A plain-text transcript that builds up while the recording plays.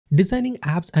Designing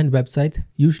apps and websites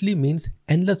usually means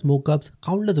endless mockups,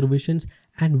 countless revisions,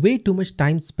 and way too much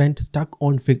time spent stuck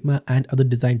on Figma and other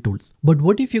design tools. But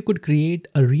what if you could create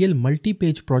a real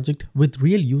multi-page project with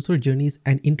real user journeys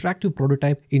and interactive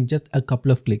prototype in just a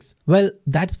couple of clicks? Well,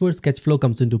 that's where Sketchflow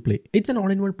comes into play. It's an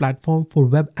all-in-one platform for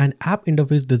web and app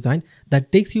interface design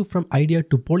that takes you from idea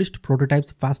to polished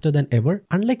prototypes faster than ever.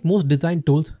 Unlike most design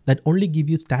tools that only give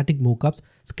you static mockups,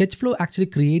 Sketchflow actually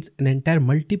creates an entire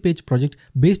multi-page project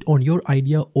based on your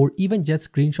idea or even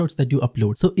just screenshots that you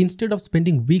upload. So instead of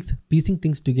spending weeks piecing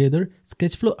things together,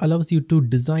 Sketchflow allows you to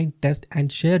design, test,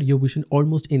 and share your vision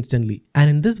almost instantly. And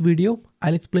in this video,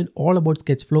 I'll explain all about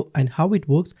Sketchflow and how it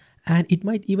works, and it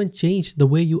might even change the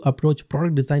way you approach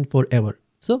product design forever.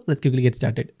 So let's quickly get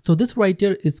started. So this right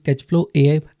here is Sketchflow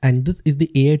AI, and this is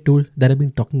the AI tool that I've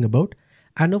been talking about.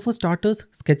 And now for starters,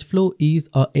 Sketchflow is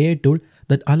an AI tool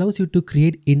that allows you to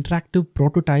create interactive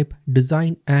prototype,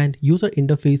 design, and user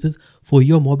interfaces for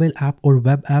your mobile app or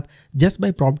web app just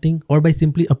by prompting or by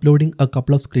simply uploading a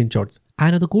couple of screenshots.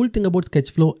 And the cool thing about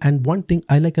Sketchflow, and one thing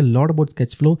I like a lot about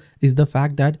Sketchflow, is the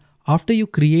fact that after you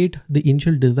create the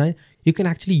initial design, you can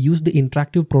actually use the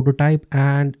interactive prototype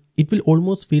and it will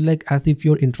almost feel like as if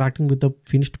you're interacting with a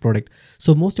finished product.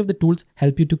 So most of the tools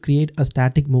help you to create a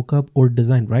static mockup or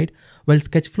design, right? Well,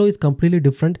 Sketchflow is completely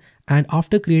different, and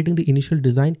after creating the initial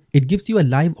design, it gives you a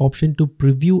live option to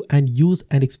preview and use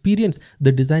and experience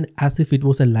the design as if it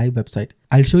was a live website.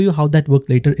 I'll show you how that works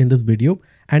later in this video.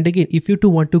 And again, if you too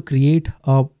want to create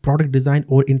a product design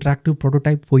or interactive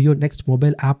prototype for your next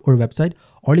mobile app or website,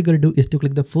 all you gotta do is to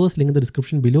click the first link in the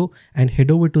description below and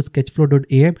head over to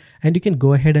sketchflow.am, and you can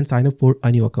go ahead and sign up for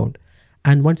a new account.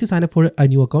 And once you sign up for a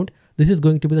new account, this is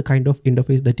going to be the kind of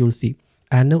interface that you'll see.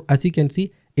 And now, as you can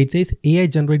see, it says AI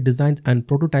generate designs and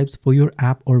prototypes for your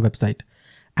app or website.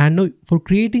 And now for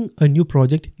creating a new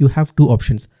project, you have two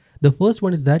options. The first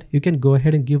one is that you can go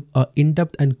ahead and give an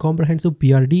in-depth and comprehensive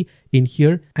PRD in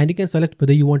here, and you can select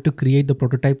whether you want to create the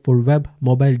prototype for web,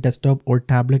 mobile, desktop, or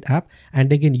tablet app.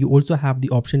 And again, you also have the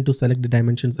option to select the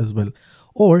dimensions as well.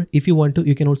 Or if you want to,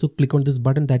 you can also click on this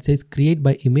button that says create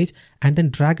by image and then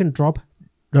drag and drop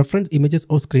reference images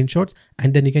or screenshots,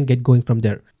 and then you can get going from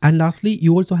there. And lastly,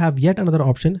 you also have yet another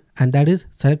option, and that is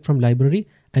select from library.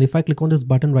 And if I click on this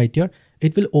button right here,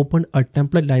 it will open a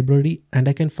template library and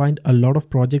I can find a lot of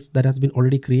projects that has been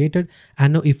already created.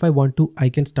 And now if I want to, I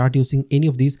can start using any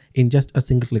of these in just a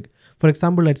single click. For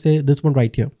example, let's say this one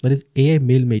right here, that is AI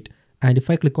Mailmate. And if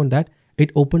I click on that,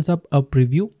 it opens up a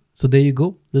preview. So there you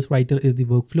go. This right here is the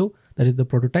workflow, that is the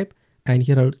prototype. And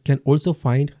here I can also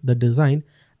find the design.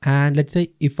 And let's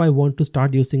say if I want to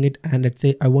start using it, and let's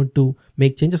say I want to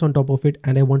make changes on top of it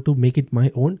and I want to make it my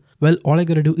own, well, all I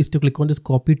gotta do is to click on this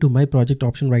copy to my project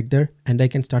option right there, and I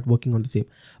can start working on the same.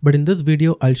 But in this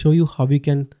video, I'll show you how you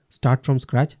can start from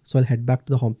scratch. So I'll head back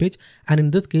to the home page, and in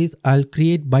this case, I'll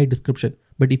create by description.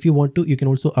 But if you want to, you can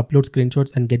also upload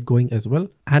screenshots and get going as well.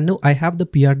 And now I have the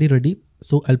PRD ready,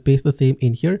 so I'll paste the same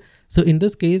in here. So in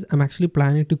this case, I'm actually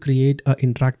planning to create an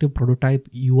interactive prototype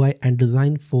UI and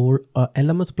design for a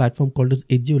LMS platform called as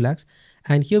EduLax.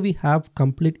 And here we have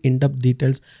complete in-depth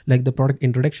details like the product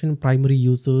introduction, primary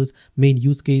users, main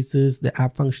use cases, the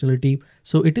app functionality.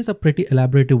 So it is a pretty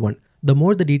elaborative one. The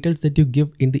more the details that you give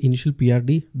in the initial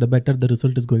PRD, the better the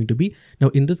result is going to be. Now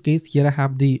in this case, here I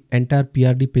have the entire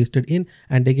PRD pasted in,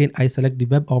 and again, I select the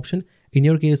web option. In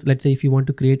your case, let's say if you want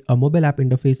to create a mobile app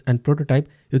interface and prototype,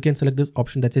 you can select this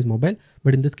option that says mobile,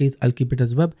 but in this case, I'll keep it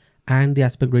as web, and the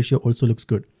aspect ratio also looks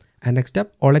good. And next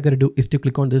up, all I gotta do is to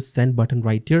click on this send button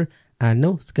right here, and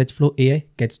now Sketchflow AI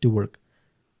gets to work.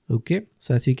 Okay,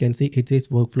 so as you can see, it says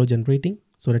workflow generating.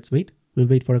 So let's wait. We'll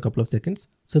wait for a couple of seconds.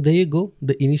 So there you go.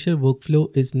 The initial workflow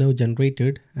is now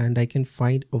generated, and I can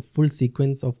find a full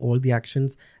sequence of all the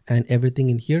actions and everything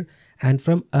in here. And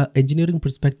from an engineering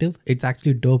perspective, it's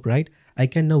actually dope, right? I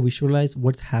can now visualize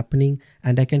what's happening,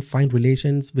 and I can find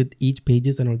relations with each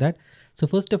pages and all that. So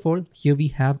first of all, here we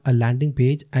have a landing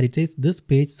page, and it says this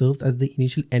page serves as the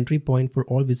initial entry point for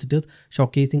all visitors,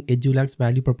 showcasing EduLax's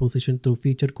value proposition through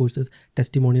featured courses,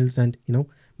 testimonials, and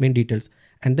main details.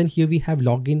 And then here we have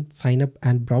login, sign up,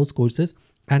 and browse courses.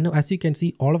 And now as you can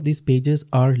see, all of these pages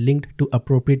are linked to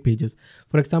appropriate pages.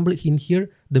 For example, in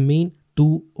here, the main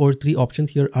 2 or 3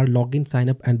 options here are login, sign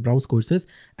up, and browse courses.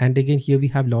 And again, here we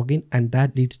have login, and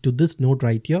that leads to this node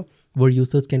right here where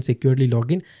users can securely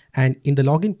log in. And in the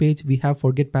login page, we have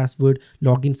forget password,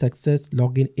 login success,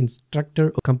 login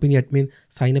instructor, company admin,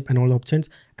 sign up, and all options.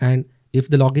 And If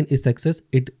the login is success,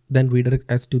 it then redirects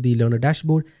us to the learner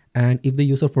dashboard. And if the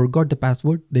user forgot the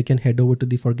password, they can head over to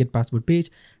the forget password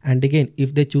page. And again,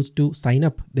 if they choose to sign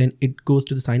up, then it goes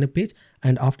to the sign up page.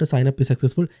 And after sign up is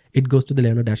successful, it goes to the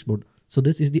learner dashboard. So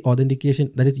this is the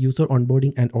authentication, that is user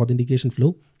onboarding and authentication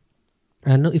flow.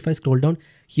 And now if I scroll down,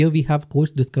 here we have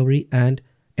course discovery and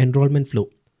enrollment flow.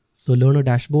 So learner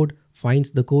dashboard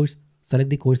finds the course, select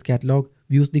the course catalog,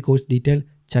 views the course detail,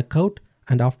 checkout,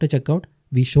 and after checkout,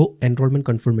 we show enrollment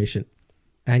confirmation.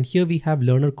 And here we have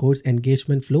learner course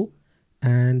engagement flow.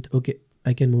 And okay,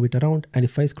 I can move it around. And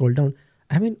if I scroll down,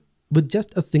 with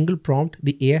just a single prompt,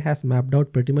 the AI has mapped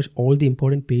out pretty much all the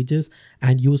important pages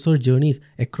and user journeys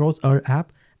across our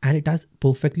app. And it has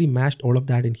perfectly matched all of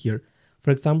that in here.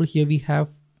 For example, here we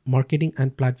have marketing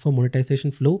and platform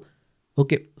monetization flow.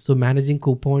 Okay, so managing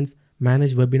coupons,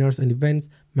 manage webinars and events,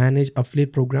 manage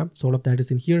affiliate program. So all of that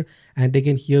is in here. And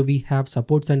again, here we have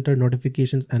support center,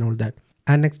 notifications and all that.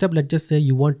 And next up, let's just say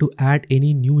you want to add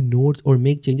any new nodes or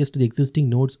make changes to the existing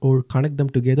nodes or connect them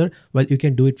together. Well, you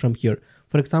can do it from here.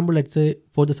 For example, let's say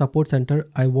for the support center,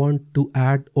 I want to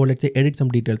add, or let's say edit some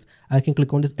details. I can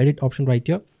click on this edit option right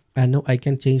here. And now I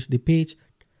can change the page.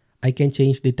 I can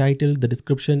change the title, the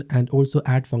description, and also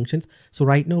add functions. So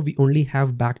right now we only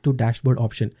have back to dashboard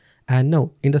option. And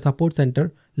now in the support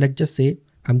center, let's just say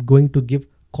I'm going to give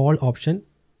call option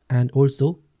and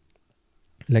also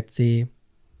let's say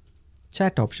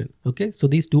chat option. Okay, so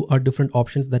these two are different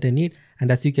options that I need.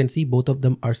 And as you can see, both of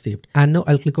them are saved. And now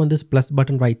I'll click on this plus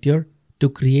button right here to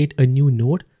create a new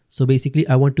node. So basically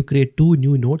I want to create two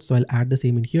new nodes. So I'll add the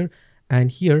same in here. And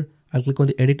here I'll click on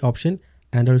the edit option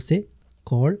and I'll say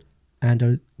call. And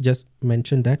I'll just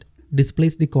mention that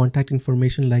displays the contact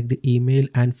information like the email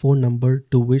and phone number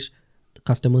to which the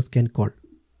customers can call.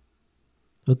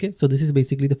 Okay, so this is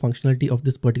basically the functionality of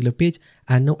this particular page.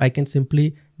 And now I can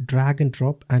simply drag and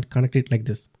drop and connect it like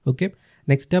this. Okay,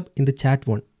 next up in the chat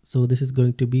one. So this is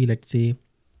going to be, let's say,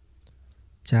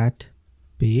 chat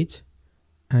page.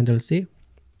 And I'll say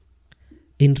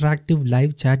interactive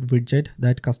live chat widget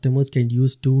that customers can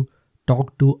use to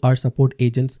talk to our support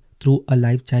agents through a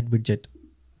live chat widget.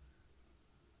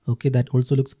 Okay, that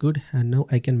also looks good. And now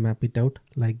I can map it out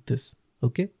like this.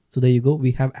 Okay, so there you go.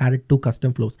 We have added two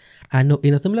custom flows. And now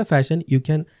in a similar fashion, you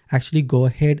can actually go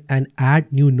ahead and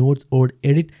add new nodes or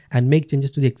edit and make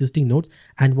changes to the existing nodes.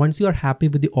 And once you are happy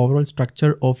with the overall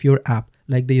structure of your app,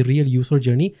 like the real user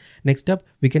journey, next up,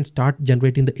 we can start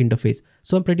generating the interface.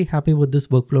 So I'm pretty happy with this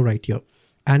workflow right here.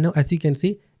 And now as you can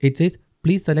see, it says,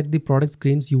 please select the product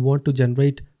screens you want to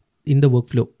generate in the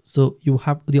workflow. So you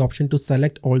have the option to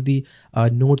select all the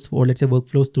nodes or let's say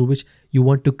workflows through which you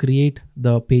want to create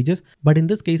the pages. But in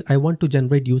this case, I want to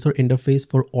generate user interface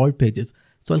for all pages.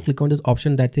 So I'll click on this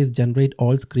option that says generate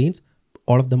all screens.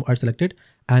 All of them are selected.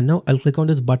 And now I'll click on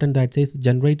this button that says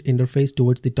generate interface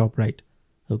towards the top right.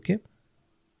 Okay,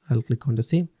 I'll click on the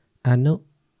same and now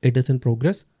it is in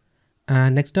progress.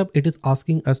 And next up, it is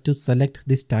asking us to select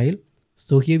the style.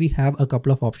 So here we have a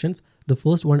couple of options. The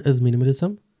first one is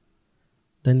minimalism.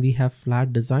 Then we have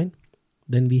flat design.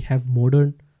 Then we have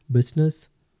modern, business,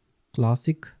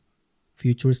 classic,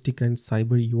 futuristic and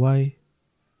cyber UI.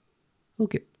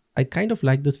 Okay, I kind of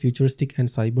like this futuristic and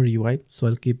cyber UI. So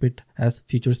I'll keep it as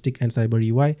futuristic and cyber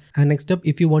UI. And next up,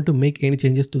 if you want to make any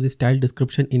changes to the style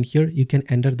description in here, you can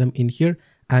enter them in here.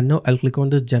 And now I'll click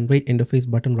on this generate interface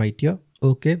button right here.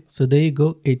 Okay, so there you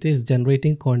go. It is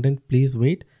generating content. Please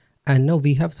wait. And now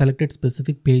we have selected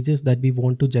specific pages that we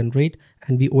want to generate.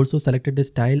 And we also selected the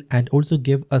style and also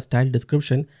give a style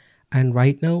description. And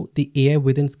right now the AI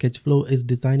within Sketchflow is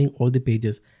designing all the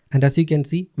pages. And as you can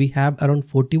see, we have around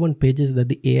 41 pages that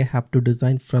the AI have to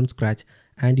design from scratch.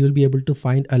 And you'll be able to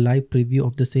find a live preview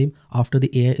of the same after the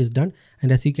AI is done.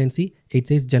 And as you can see, it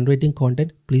says generating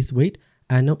content. Please wait.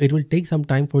 And now it will take some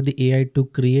time for the AI to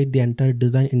create the entire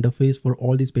design interface for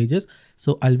all these pages.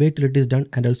 So I'll wait till it is done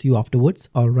and I'll see you afterwards.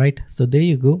 All right, so there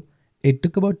you go. It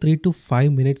took about 3 to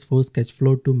 5 minutes for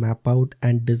Sketchflow to map out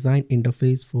and design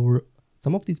interface for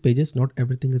some of these pages. Not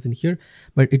everything is in here,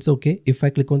 but it's okay. If I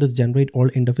click on this generate all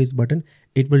interface button,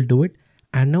 it will do it.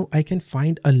 And now I can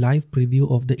find a live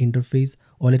preview of the interface,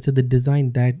 or let's say the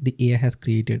design that the AI has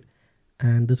created.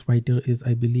 And this right here is,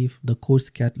 I believe, the course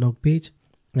catalog page.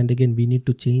 And again, we need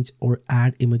to change or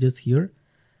add images here.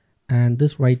 And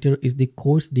this right here is the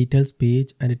course details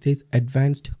page and it says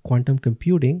advanced quantum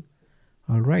computing.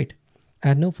 All right.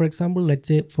 And now, for example, let's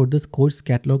say for this course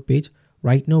catalog page,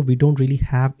 right now we don't really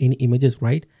have any images,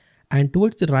 right? And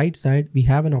towards the right side, we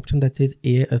have an option that says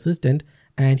AI assistant.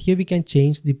 And here we can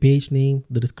change the page name,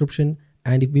 the description,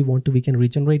 and if we want to, we can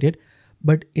regenerate it.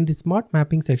 But in the smart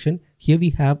mapping section, here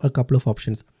we have a couple of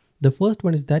options. The first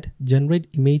one is that generate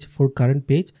image for current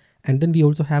page, and then we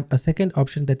also have a second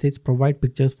option that says provide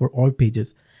pictures for all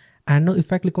pages. And now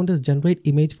if I click on this generate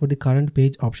image for the current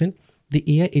page option, the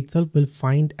AI itself will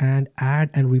find and add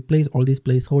and replace all these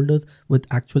placeholders with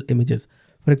actual images.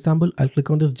 For example, I'll click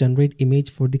on this generate image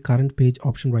for the current page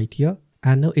option right here,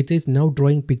 and now it says now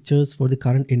drawing pictures for the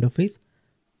current interface.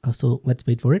 So let's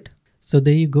wait for it. So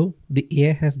there you go. The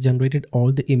AI has generated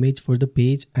all the image for the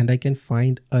page, and I can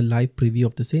find a live preview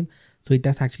of the same. So it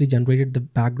has actually generated the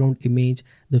background image,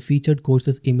 the featured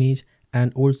courses image,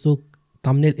 and also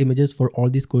thumbnail images for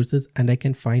all these courses, and I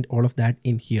can find all of that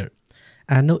in here.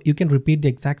 And now you can repeat the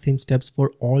exact same steps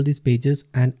for all these pages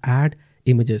and add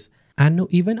images. And now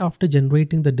even after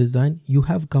generating the design, you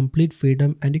have complete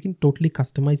freedom and you can totally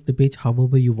customize the page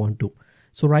however you want to.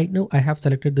 So right now I have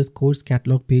selected this course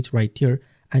catalog page right here.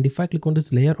 And if I click on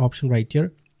this layer option right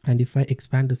here, and if I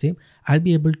expand the same, I'll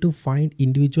be able to find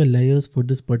individual layers for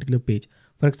this particular page.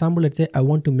 For example, let's say I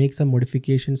want to make some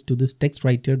modifications to this text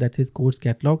right here that says course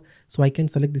catalog. So I can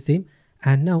select the same.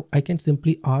 And now I can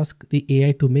simply ask the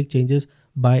AI to make changes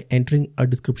by entering a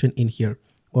description in here.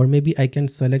 Or maybe I can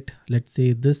select, let's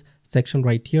say this section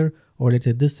right here, or let's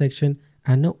say this section.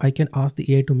 And now I can ask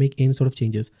the AI to make any sort of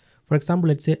changes. For example,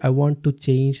 let's say I want to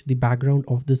change the background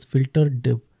of this filter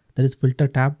div, that is filter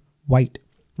tab, white.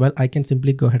 Well, I can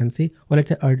simply go ahead and say, well, let's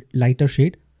say a lighter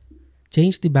shade,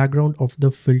 change the background of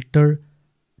the filter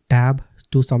tab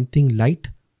to something light,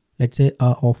 let's say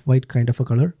a off-white kind of a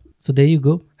color. So there you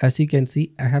go. As you can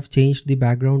see, I have changed the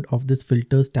background of this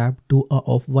filters tab to a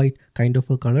off-white kind of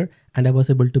a color, and I was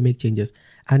able to make changes.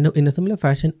 And now in a similar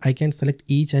fashion, I can select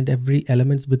each and every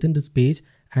elements within this page,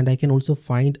 and I can also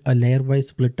find a layer-wise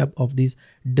split up of these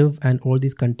div and all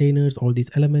these containers, all these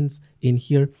elements in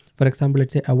here. For example,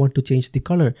 let's say I want to change the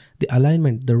color, the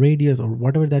alignment, the radius, or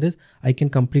whatever that is. I can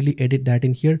completely edit that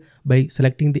in here by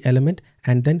selecting the element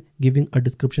and then giving a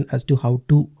description as to how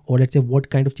to, or let's say what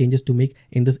kind of changes to make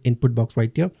in this input box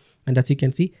right here. And as you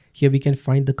can see here, we can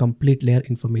find the complete layer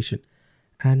information.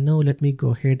 And now let me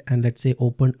go ahead and let's say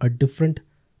open a different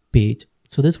page.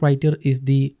 So this right here is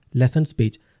the lessons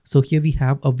page. So here we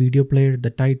have a video player, the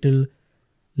title,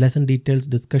 lesson details,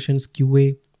 discussions,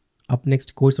 QA, up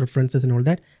next course references and all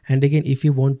that. And again, if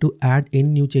you want to add any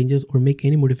new changes or make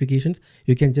any modifications,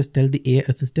 you can just tell the AI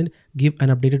assistant, give an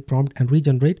updated prompt and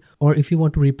regenerate. Or if you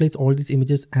want to replace all these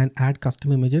images and add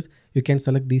custom images, you can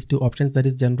select these two options, that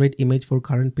is generate image for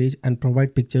current page and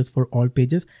provide pictures for all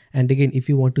pages. And again, if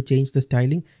you want to change the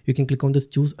styling, you can click on this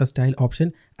choose a style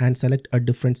option and select a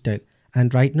different style.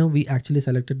 And right now we actually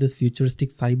selected this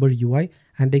futuristic cyber UI.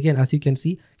 And again, as you can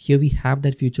see here, we have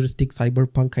that futuristic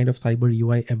cyberpunk kind of cyber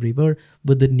UI everywhere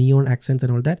with the neon accents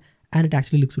and all that. And it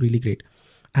actually looks really great.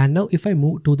 And now if I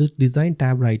move to this design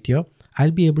tab right here,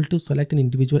 I'll be able to select an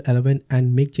individual element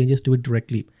and make changes to it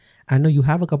directly. And now you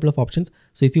have a couple of options.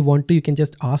 So if you want to, you can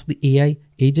just ask the AI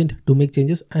agent to make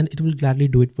changes and it will gladly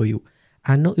do it for you.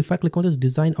 And now if I click on this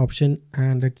design option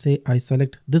and let's say I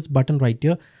select this button right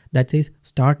here that says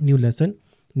start new lesson.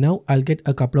 Now I'll get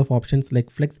a couple of options like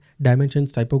flex,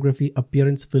 dimensions, typography,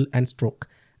 appearance, fill and stroke.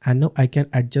 And now I can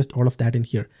adjust all of that in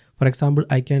here. For example,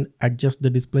 I can adjust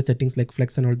the display settings like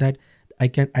flex and all that. I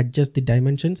can adjust the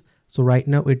dimensions. So right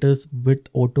now it is width,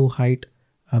 auto height,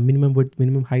 minimum width,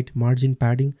 minimum height, margin,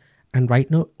 padding. And right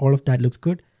now all of that looks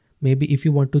good. Maybe if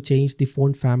you want to change the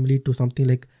font family to something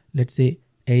like, let's say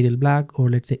Arial Black or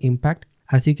let's say Impact.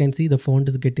 As you can see, the font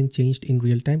is getting changed in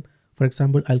real time. For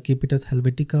example, I'll keep it as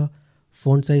Helvetica.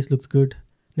 Font size looks good.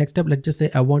 Next up, let's just say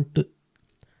I want to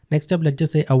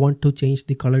change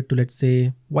the color to, let's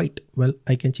say, white. Well,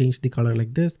 I can change the color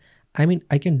like this. I mean,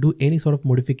 I can do any sort of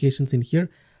modifications in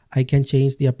here. I can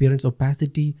change the appearance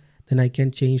opacity. Then I can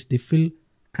change the fill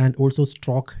and also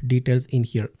stroke details in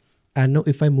here. And now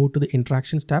if I move to the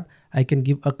interactions tab, I can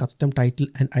give a custom title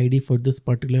and ID for this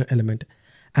particular element.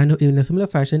 And in a similar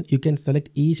fashion, you can select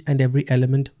each and every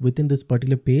element within this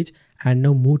particular page and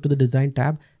now move to the design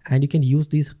tab, and you can use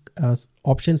these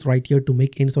options right here to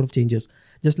make any sort of changes.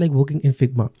 Just like working in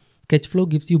Figma, Sketchflow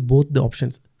gives you both the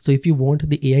options. So if you want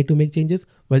the AI to make changes,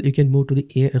 well, you can move to the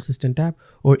AI assistant tab,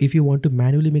 or if you want to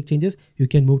manually make changes, you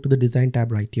can move to the design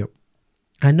tab right here.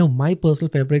 And now my personal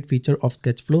favorite feature of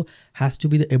Sketchflow has to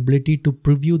be the ability to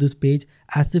preview this page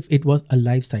as if it was a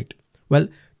live site. Well,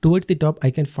 towards the top,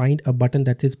 I can find a button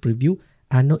that says preview.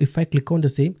 And now if I click on the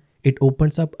same, it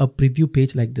opens up a preview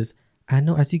page like this. And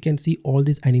now as you can see, all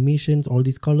these animations, all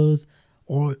these colors,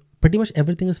 or pretty much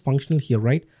everything is functional here,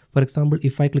 right? For example,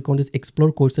 if I click on this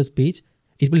explore courses page,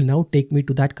 it will now take me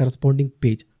to that corresponding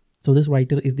page. So this right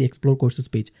here is the explore courses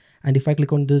page. And if I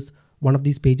click on this, one of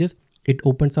these pages, it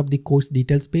opens up the course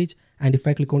details page. And if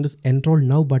I click on this enroll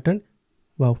now button,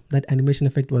 wow, that animation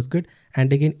effect was good.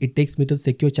 And again, it takes me to the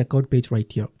secure checkout page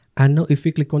right here. And now if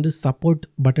we click on the support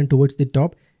button towards the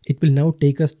top, it will now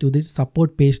take us to the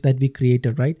support page that we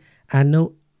created, right? And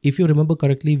now if you remember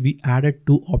correctly, we added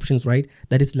two options, right?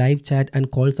 That is live chat and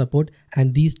call support.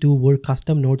 And these two were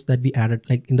custom nodes that we added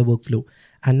like in the workflow.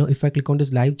 And now if I click on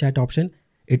this live chat option,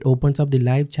 it opens up the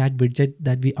live chat widget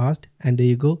that we asked. And there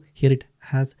you go. Here it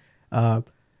has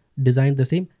designed the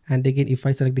same. And again, if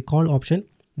I select the call option,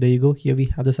 there you go. Here we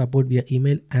have the support via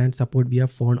email and support via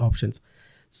phone options.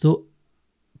 So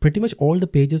pretty much all the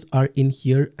pages are in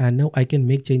here, and now I can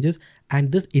make changes.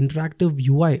 And this interactive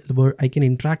UI where I can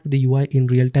interact with the UI in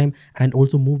real time and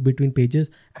also move between pages.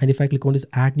 And if I click on this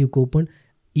add new coupon,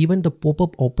 even the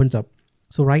pop-up opens up.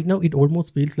 So right now it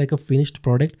almost feels like a finished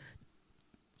product.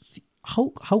 See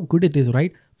how good it is,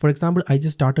 right? For example, I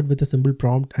just started with a simple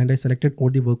prompt and I selected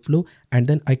all the workflow, and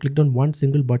then I clicked on one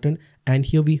single button, and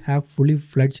here we have fully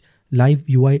fledged live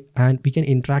UI and we can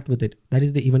interact with it. That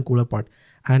is the even cooler part.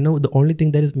 And now the only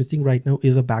thing that is missing right now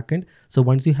is a backend. So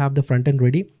once you have the front end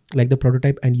ready, like the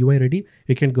prototype and UI ready,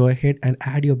 you can go ahead and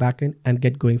add your backend and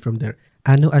get going from there.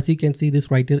 And now as you can see,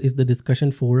 this right here is the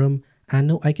discussion forum. And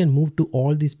now I can move to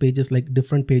all these pages, like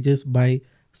different pages, by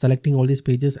selecting all these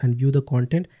pages and view the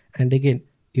content. And again,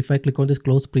 if I click on this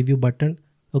close preview button,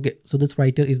 okay, so this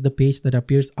right here is the page that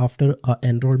appears after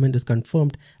enrollment is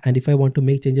confirmed. And if I want to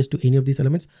make changes to any of these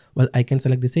elements, well, I can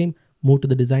select the same, move to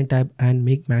the design tab and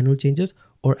make manual changes,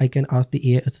 or I can ask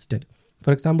the AI assistant.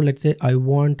 For example, let's say I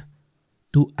want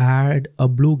to add a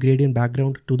blue gradient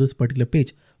background to this particular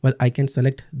page. Well, I can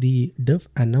select the div,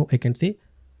 and now I can say,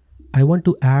 I want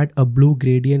to add a blue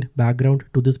gradient background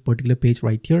to this particular page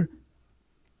right here.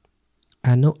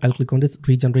 And now I'll click on this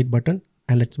regenerate button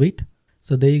and let's wait.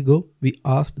 So there you go. We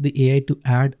asked the AI to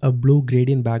add a blue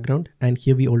gradient background, and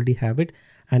here we already have it.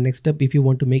 And next up, if you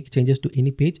want to make changes to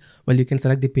any page, well, you can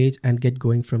select the page and get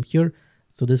going from here.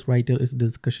 So this right here is the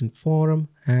discussion forum,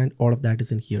 and all of that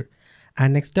is in here.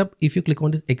 And next up, if you click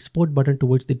on this export button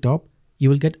towards the top, you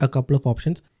will get a couple of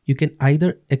options. You can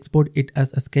either export it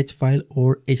as a sketch file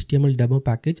or HTML demo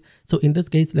package. So in this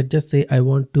case, let's just say I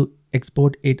want to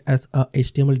export it as a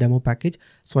HTML demo package.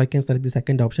 So I can select the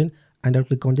second option and I'll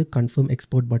click on the confirm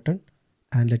export button,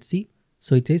 and let's see.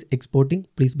 So it says exporting,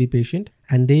 please be patient.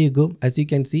 And there you go. As you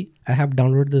can see, I have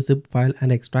downloaded the zip file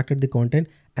and extracted the content,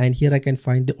 and here I can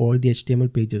find all the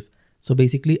HTML pages. So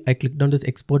basically I clicked on this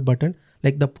export button.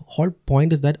 Like the whole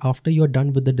point is that after you're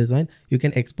done with the design, you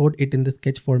can export it in the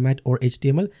sketch format or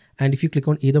HTML. And if you click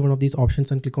on either one of these options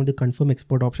and click on the confirm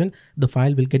export option, the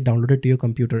file will get downloaded to your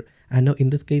computer. And now in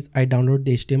this case, I download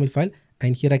the HTML file,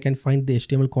 and here I can find the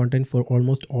HTML content for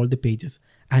almost all the pages.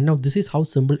 And now this is how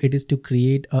simple it is to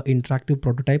create an interactive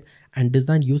prototype and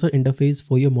design user interface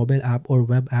for your mobile app or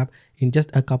web app in just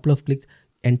a couple of clicks,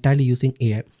 entirely using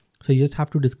AI. So you just have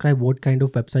to describe what kind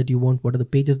of website you want, what are the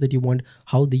pages that you want,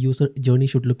 how the user journey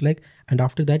should look like. And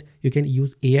after that, you can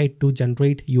use AI to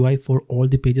generate UI for all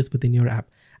the pages within your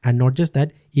app. And not just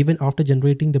that, even after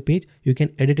generating the page, you can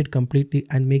edit it completely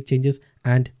and make changes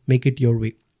and make it your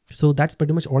way. So that's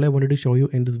pretty much all I wanted to show you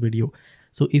in this video.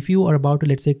 So if you are about to,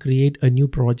 let's say, create a new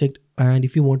project, and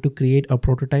if you want to create a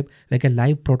prototype, like a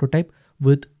live prototype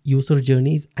with user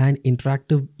journeys and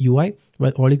interactive UI,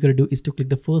 well, all you gotta do is to click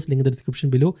the first link in the description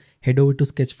below, head over to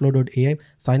sketchflow.ai,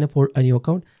 sign up for a new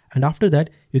account. And after that,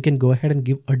 you can go ahead and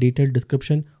give a detailed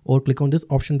description, or click on this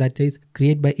option that says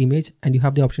create by image, and you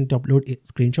have the option to upload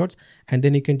screenshots. And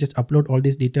then you can just upload all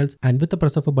these details, and with the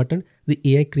press of a button, the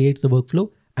AI creates the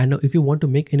workflow. And now if you want to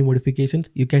make any modifications,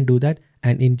 you can do that.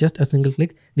 And in just a single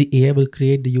click, the AI will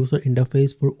create the user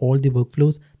interface for all the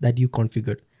workflows that you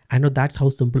configured. And now that's how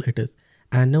simple it is.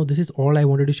 And now this is all I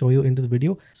wanted to show you in this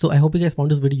video. So I hope you guys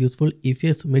found this video useful. If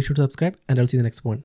yes, make sure to subscribe, and I'll see you in the next one.